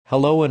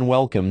Hello and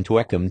welcome to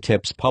Ecom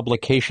Tips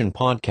Publication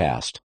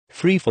Podcast,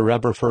 free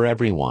forever for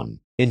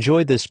everyone.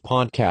 Enjoy this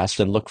podcast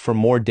and look for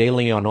more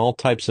daily on all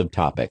types of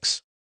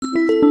topics.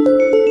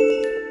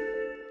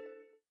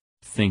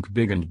 Think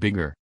big and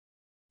bigger.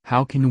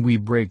 How can we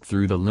break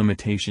through the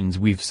limitations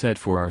we've set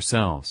for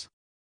ourselves?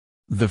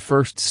 The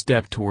first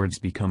step towards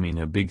becoming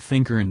a big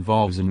thinker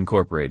involves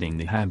incorporating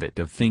the habit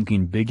of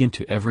thinking big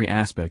into every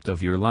aspect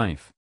of your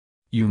life.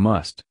 You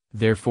must,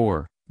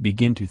 therefore,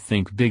 begin to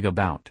think big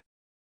about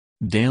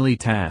daily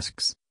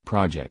tasks,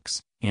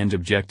 projects, and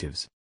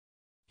objectives.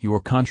 Your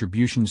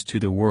contributions to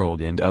the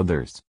world and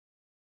others.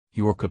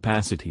 Your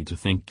capacity to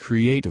think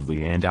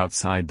creatively and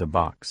outside the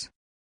box.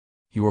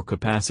 Your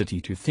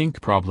capacity to think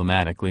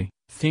problematically,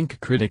 think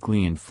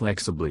critically and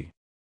flexibly.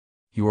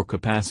 Your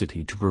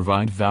capacity to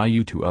provide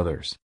value to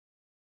others.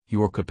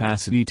 Your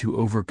capacity to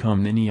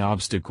overcome any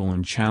obstacle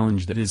and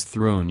challenge that is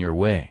thrown your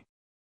way.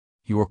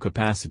 Your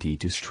capacity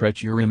to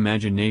stretch your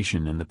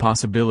imagination and the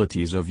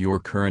possibilities of your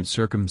current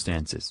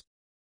circumstances.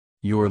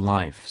 Your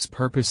life's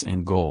purpose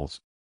and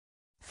goals.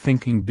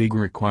 Thinking big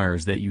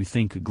requires that you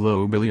think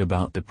globally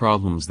about the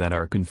problems that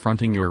are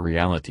confronting your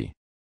reality.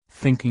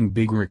 Thinking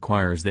big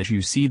requires that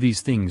you see these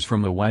things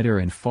from a wider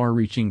and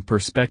far-reaching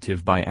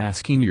perspective by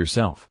asking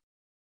yourself,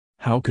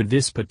 how could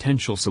this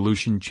potential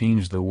solution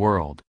change the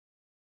world?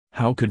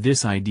 How could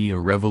this idea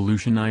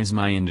revolutionize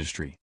my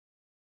industry?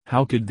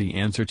 How could the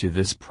answer to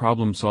this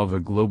problem solve a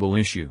global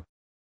issue?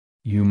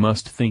 You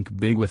must think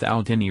big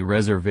without any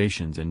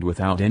reservations and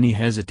without any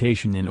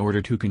hesitation in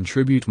order to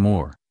contribute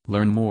more,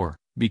 learn more,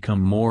 become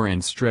more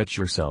and stretch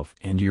yourself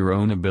and your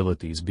own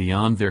abilities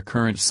beyond their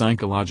current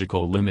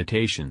psychological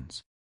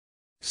limitations.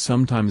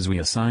 Sometimes we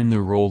assign the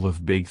role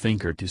of big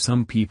thinker to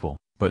some people,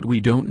 but we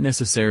don't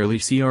necessarily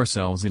see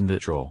ourselves in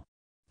that role.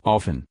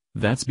 Often,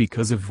 that's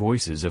because of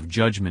voices of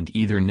judgment,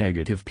 either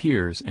negative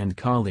peers and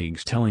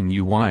colleagues telling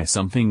you why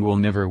something will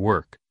never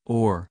work,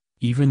 or,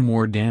 even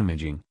more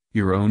damaging,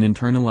 your own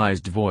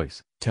internalized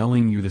voice,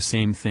 telling you the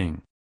same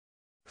thing.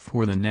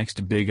 For the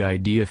next big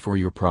idea for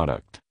your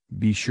product,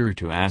 be sure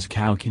to ask,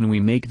 how can we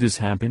make this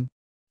happen?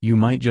 You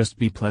might just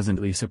be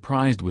pleasantly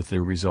surprised with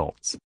the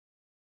results.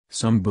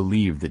 Some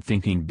believe that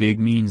thinking big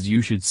means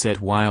you should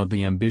set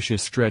wildly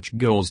ambitious stretch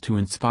goals to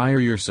inspire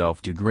yourself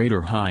to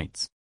greater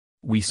heights.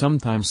 We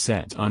sometimes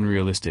set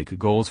unrealistic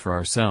goals for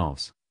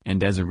ourselves,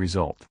 and as a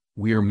result,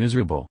 we are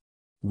miserable.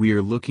 We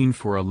are looking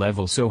for a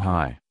level so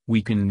high,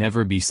 we can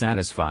never be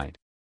satisfied.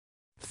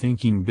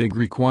 Thinking big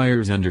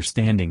requires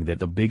understanding that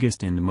the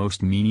biggest and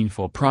most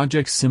meaningful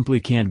projects simply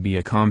can't be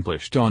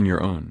accomplished on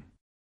your own.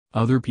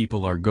 Other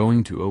people are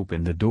going to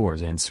open the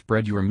doors and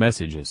spread your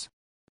messages.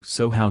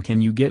 So how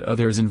can you get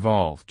others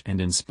involved and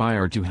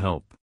inspired to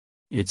help?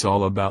 It's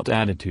all about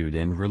attitude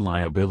and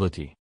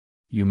reliability.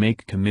 You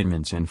make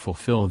commitments and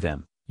fulfill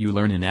them, you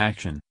learn in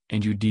action,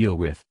 and you deal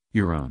with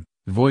your own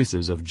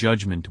voices of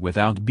judgment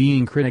without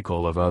being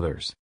critical of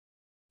others.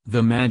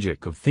 The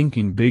magic of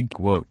thinking big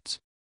quotes.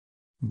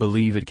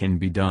 Believe it can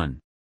be done.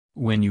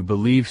 When you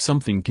believe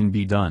something can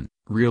be done,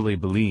 really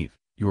believe,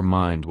 your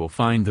mind will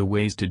find the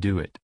ways to do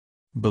it.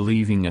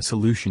 Believing a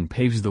solution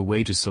paves the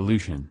way to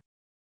solution.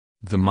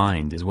 The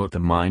mind is what the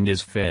mind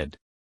is fed.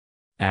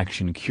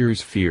 Action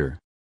cures fear.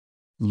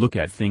 Look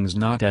at things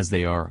not as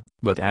they are,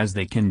 but as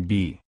they can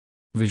be.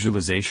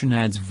 Visualization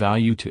adds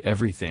value to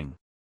everything.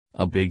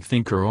 A big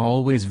thinker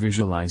always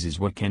visualizes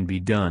what can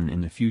be done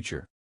in the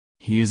future.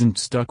 He isn't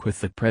stuck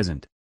with the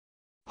present.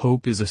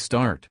 Hope is a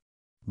start.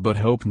 But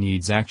hope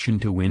needs action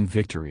to win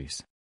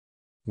victories.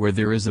 Where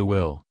there is a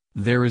will,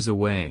 there is a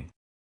way.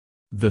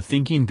 The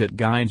thinking that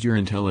guides your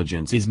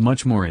intelligence is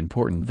much more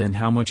important than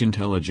how much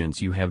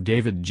intelligence you have.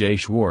 David J.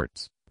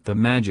 Schwartz, The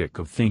Magic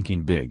of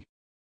Thinking Big.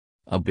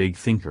 A big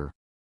thinker.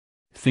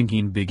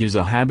 Thinking big is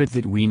a habit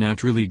that we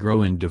naturally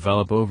grow and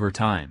develop over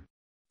time.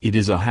 It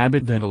is a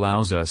habit that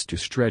allows us to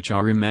stretch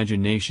our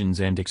imaginations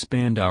and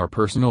expand our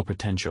personal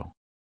potential.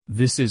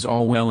 This is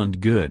all well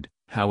and good,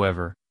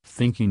 however,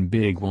 thinking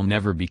big will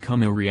never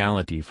become a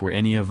reality for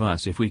any of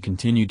us if we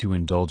continue to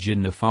indulge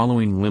in the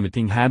following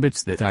limiting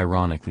habits that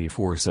ironically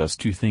force us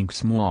to think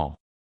small.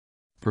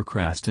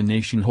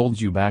 Procrastination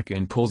holds you back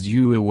and pulls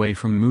you away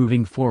from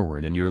moving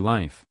forward in your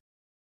life.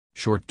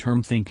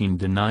 Short-term thinking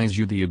denies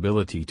you the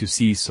ability to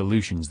see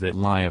solutions that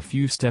lie a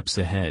few steps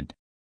ahead.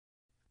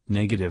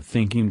 Negative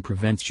thinking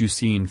prevents you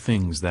seeing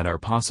things that are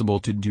possible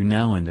to do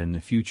now and in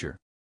the future.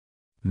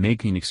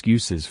 Making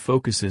excuses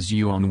focuses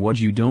you on what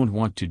you don't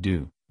want to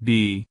do,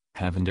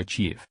 have and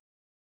achieve.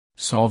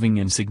 Solving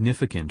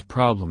insignificant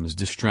problems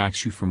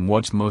distracts you from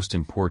what's most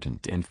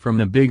important and from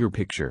the bigger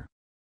picture.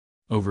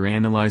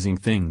 Overanalyzing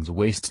things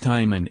wastes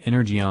time and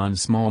energy on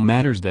small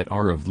matters that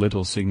are of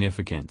little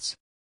significance.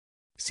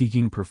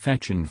 Seeking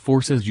perfection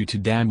forces you to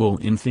dabble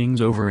in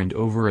things over and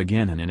over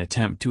again in an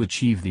attempt to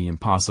achieve the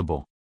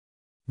impossible.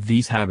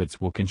 These habits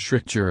will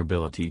constrict your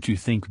ability to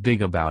think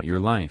big about your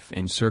life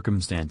and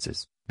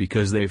circumstances,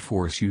 because they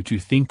force you to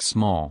think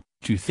small,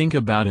 to think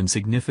about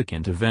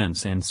insignificant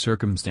events and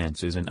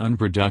circumstances in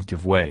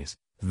unproductive ways,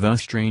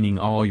 thus draining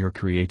all your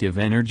creative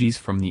energies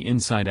from the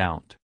inside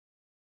out.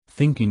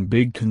 Thinking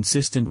big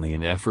consistently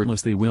and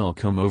effortlessly will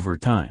come over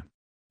time.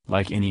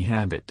 Like any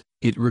habit,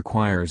 it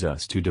requires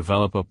us to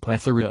develop a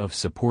plethora of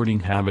supporting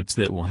habits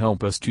that will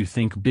help us to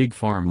think big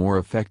far more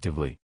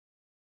effectively.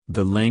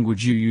 The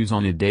language you use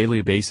on a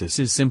daily basis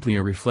is simply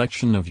a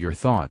reflection of your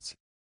thoughts.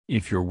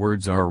 If your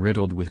words are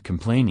riddled with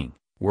complaining,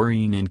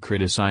 worrying and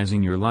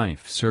criticizing your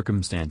life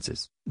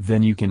circumstances,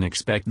 then you can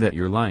expect that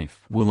your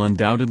life will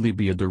undoubtedly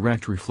be a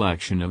direct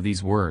reflection of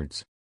these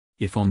words.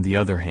 If on the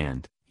other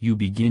hand, you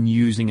begin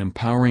using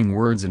empowering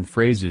words and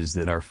phrases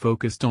that are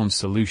focused on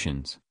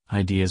solutions,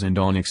 ideas and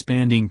on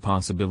expanding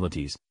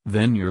possibilities,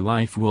 then your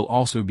life will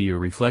also be a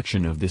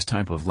reflection of this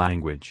type of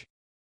language.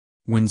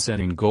 When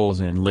setting goals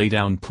and lay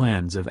down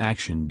plans of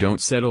action, don't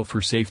settle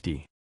for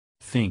safety.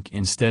 Think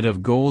instead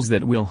of goals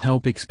that will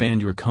help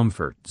expand your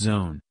comfort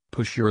zone,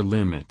 push your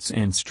limits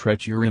and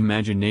stretch your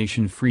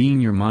imagination,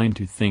 freeing your mind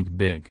to think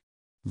big.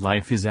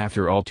 Life is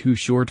after all too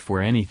short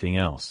for anything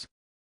else.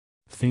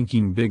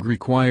 Thinking big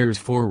requires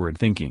forward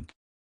thinking.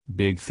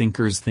 Big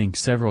thinkers think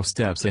several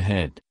steps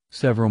ahead,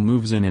 several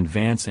moves in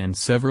advance and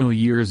several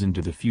years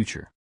into the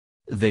future.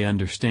 They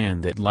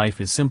understand that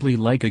life is simply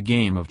like a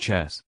game of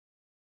chess.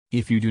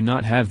 If you do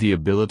not have the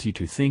ability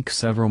to think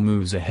several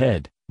moves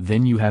ahead,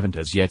 then you haven't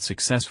as yet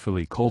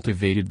successfully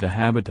cultivated the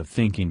habit of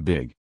thinking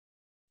big.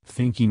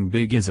 Thinking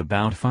big is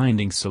about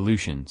finding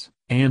solutions,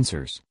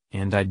 answers,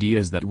 and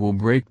ideas that will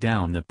break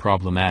down the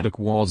problematic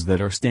walls that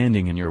are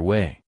standing in your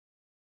way.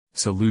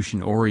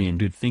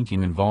 Solution-oriented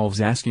thinking involves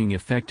asking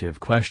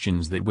effective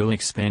questions that will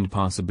expand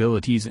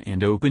possibilities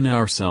and open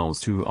ourselves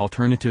to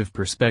alternative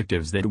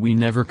perspectives that we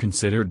never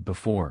considered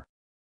before.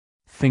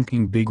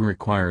 Thinking big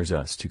requires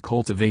us to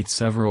cultivate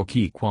several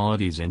key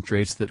qualities and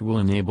traits that will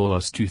enable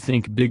us to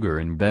think bigger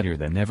and better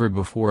than ever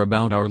before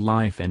about our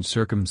life and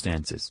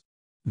circumstances.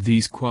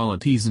 These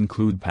qualities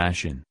include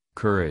passion,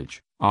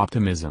 courage,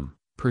 optimism,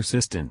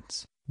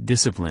 persistence,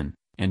 discipline,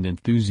 and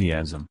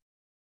enthusiasm.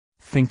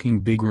 Thinking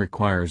big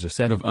requires a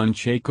set of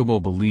unshakable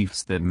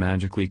beliefs that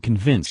magically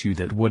convince you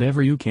that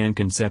whatever you can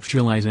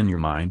conceptualize in your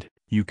mind,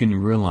 you can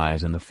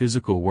realize in the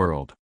physical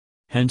world.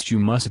 Hence you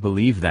must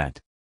believe that.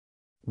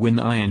 When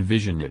I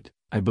envision it,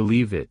 I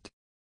believe it.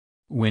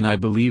 When I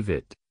believe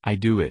it, I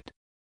do it.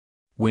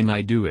 When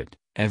I do it,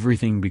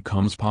 everything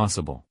becomes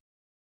possible.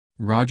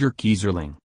 Roger Keyserling.